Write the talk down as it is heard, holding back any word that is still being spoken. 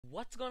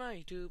What's going on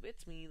YouTube?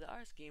 It's me, the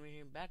Arts Gamer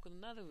here, back with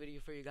another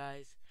video for you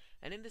guys.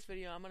 And in this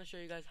video, I'm going to show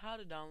you guys how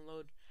to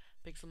download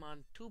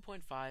Pixelmon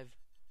 2.5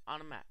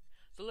 on a Mac.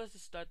 So let's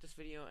just start this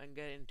video and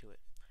get into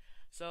it.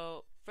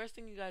 So first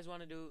thing you guys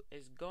want to do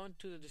is go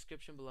into the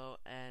description below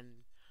and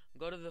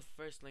go to the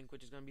first link,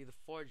 which is going to be the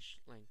Forge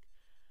link.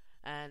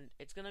 And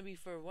it's going to be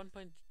for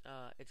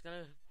it's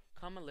going to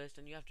come a list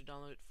and you have to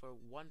download it for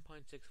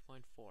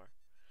 1.6.4.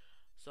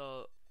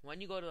 So when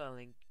you go to that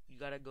link, you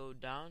gotta go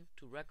down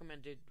to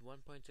recommended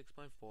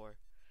 1.6.4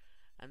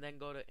 and then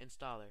go to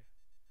installer.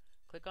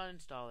 Click on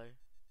installer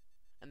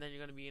and then you're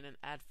gonna be in an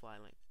add fly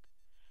link.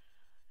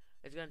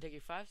 It's gonna take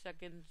you 5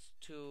 seconds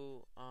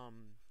to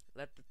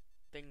let the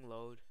thing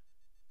load,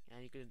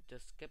 and you can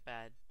just skip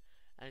add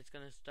and it's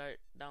gonna start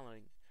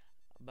downloading.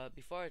 But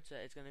before it's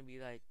gonna be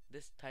like,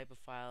 this type of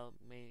file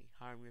may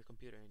harm your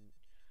computer, and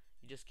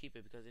you just keep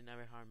it because it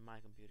never harmed my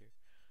computer.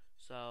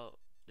 So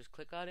just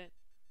click on it,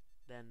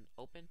 then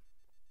open,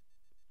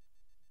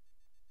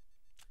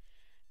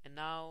 and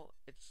now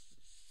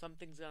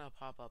something's gonna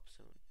pop up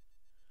soon.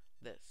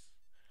 This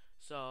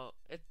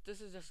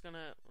is just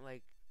gonna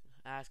like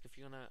ask if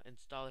you're gonna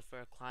install it for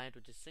a client,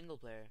 which is single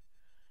player,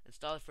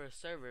 install it for a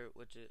server,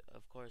 which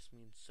of course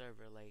means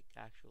server, like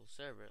actual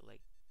server,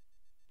 like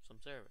some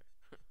server.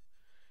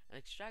 And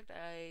extract,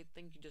 I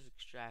think you just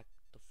extract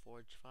the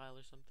Forge file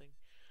or something.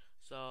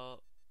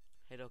 So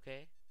hit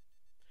OK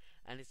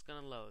and it's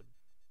gonna load.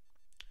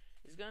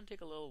 It's gonna take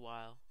a little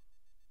while,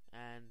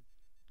 and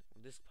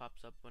this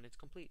pops up when it's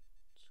complete.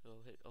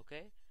 So hit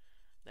OK,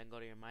 then go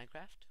to your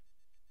Minecraft.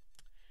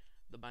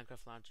 The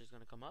Minecraft launcher is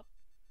gonna come up,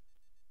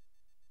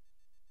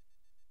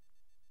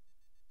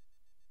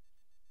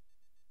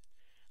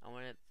 and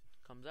when it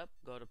comes up,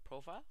 go to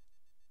profile.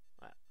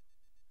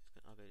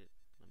 Okay,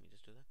 let me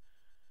just do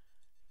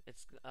that.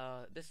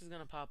 This is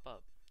gonna pop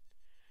up.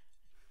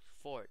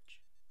 Forge.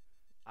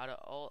 Out of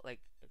all,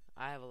 like,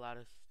 I have a lot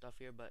of stuff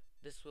here, but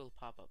this will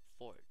pop up.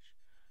 Forge.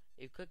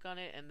 You click on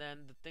it, and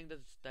then the thing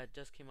that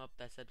just came up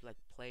that said like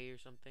play or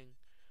something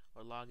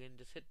or login,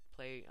 just hit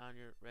play on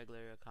your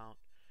regular account,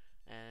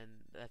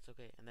 and that's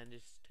okay. And then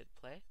just hit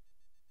play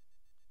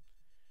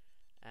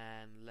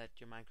and let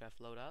your Minecraft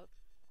load out.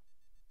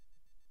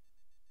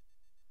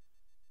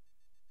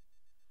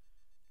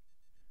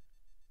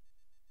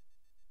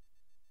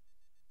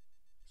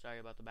 Sorry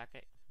about the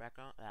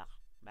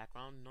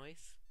background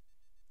noise.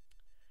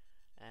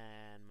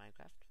 And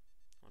Minecraft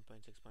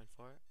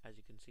 1.6.4, as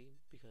you can see,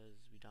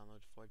 because we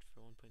downloaded Forge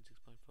for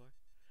 1.6.4.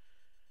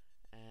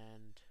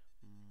 and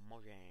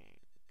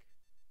Mojang.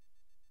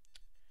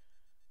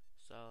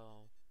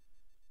 So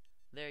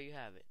there you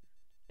have it.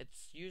 It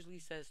usually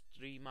says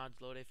 3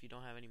 mods loaded if you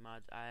don't have any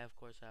mods. I of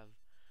course have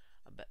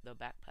the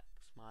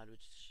backpacks mod,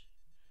 which is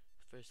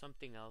for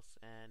something else,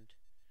 and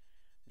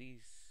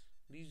these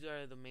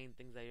are the main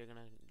things that you're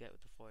gonna get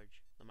with the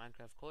Forge: the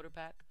Minecraft Coder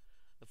Pack,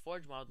 the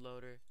Forge mod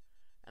loader,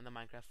 and the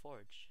Minecraft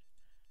Forge.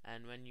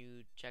 And when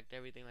you checked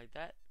everything like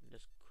that,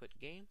 just quit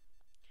game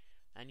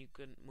and you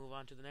can move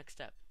on to the next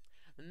step.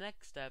 The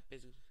next step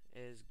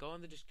is go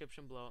in the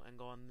description below and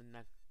go on the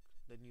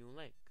new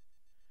link.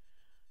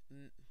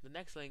 The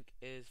next link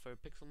is for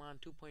Pixelmon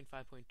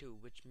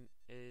 2.5.2, which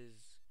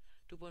is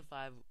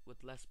 2.5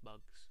 with less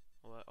bugs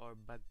or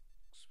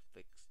bugs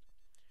fixed.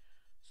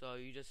 So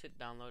you just hit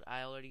download.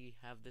 I already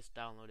have this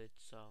downloaded,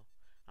 so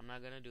I'm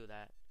not gonna do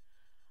that.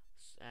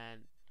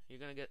 And you're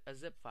gonna get a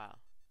zip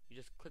file. You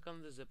just click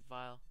on the zip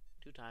file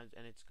 2 times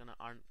and it's gonna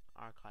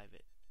archive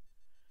it.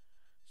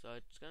 So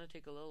it's gonna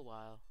take a little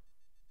while,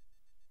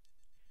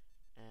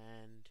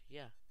 and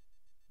yeah,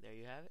 there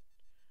you have it.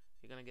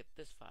 You're gonna get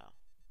this file.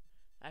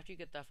 After you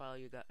get that file,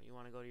 you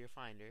want to go to your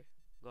Finder,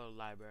 go to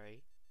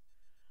Library,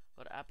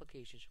 go to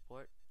Application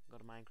Support, go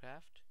to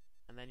Minecraft,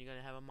 and then you're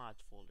gonna have a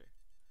mods folder.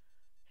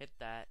 Hit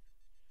that.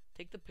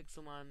 Take the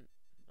Pixelmon,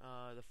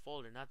 the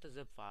folder, not the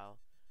zip file,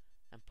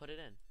 and put it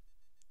in.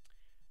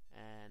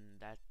 And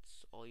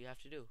that's all you have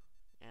to do.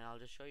 And I'll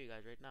just show you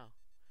guys right now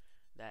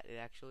that it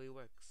actually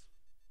works.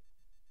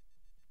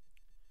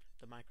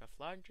 The Minecraft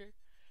launcher,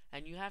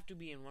 and you have to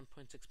be in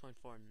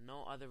 1.6.4,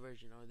 no other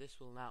version, or this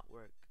will not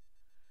work.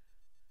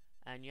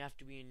 And you have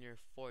to be in your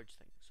Forge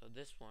thing. So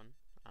this one,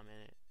 I'm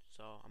in it,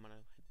 so I'm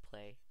gonna hit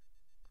play.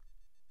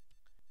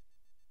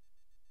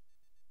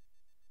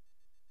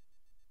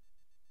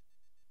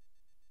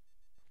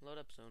 Load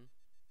up soon.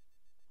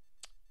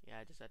 Yeah,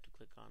 I just had to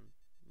click on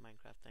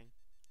Minecraft thing.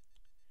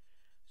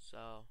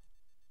 So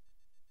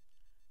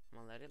I'm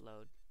gonna let it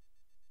load.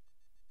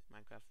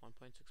 Minecraft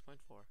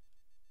 1.6.4,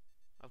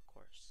 of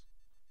course.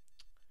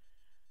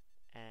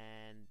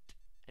 And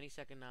any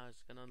second now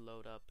it's gonna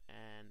load up,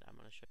 and I'm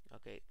gonna show you.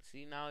 Okay,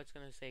 see, now it's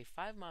gonna say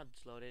 5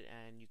 mods loaded,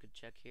 and you could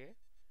check here.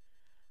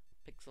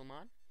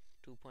 Pixelmon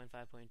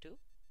 2.5.2.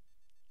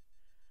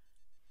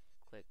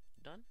 Click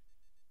done,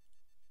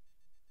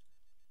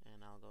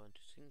 and I'll go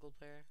into single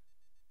player,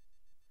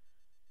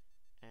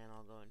 and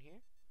I'll go in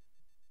here.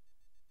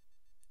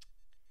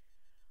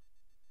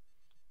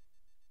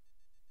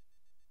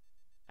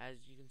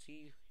 As you can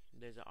see,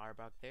 there's an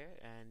Arbok there,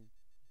 and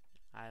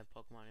I have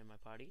Pokemon in my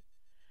party.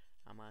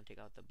 I'm gonna take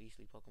out the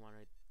beastly Pokemon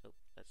right. Oh,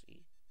 let's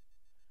see.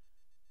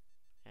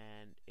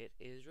 And it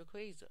is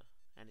Rayquaza,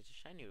 and it's a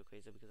shiny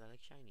Rayquaza because I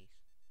like shinies.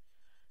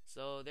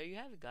 So there you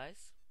have it,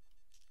 guys.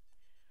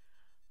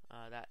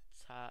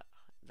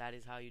 That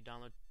is how you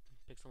download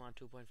Pixelmon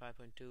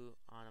 2.5.2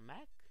 on a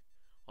Mac.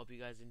 Hope you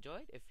guys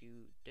enjoyed. If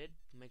you did,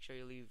 make sure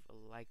you leave a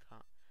like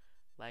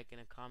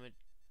and a comment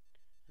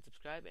and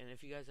subscribe. And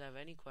if you guys have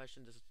any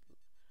questions, just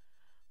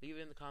leave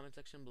it in the comment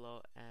section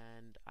below,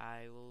 and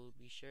I will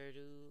be sure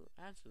to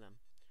answer them.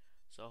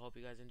 So I hope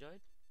you guys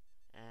enjoyed,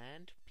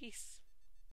 and peace.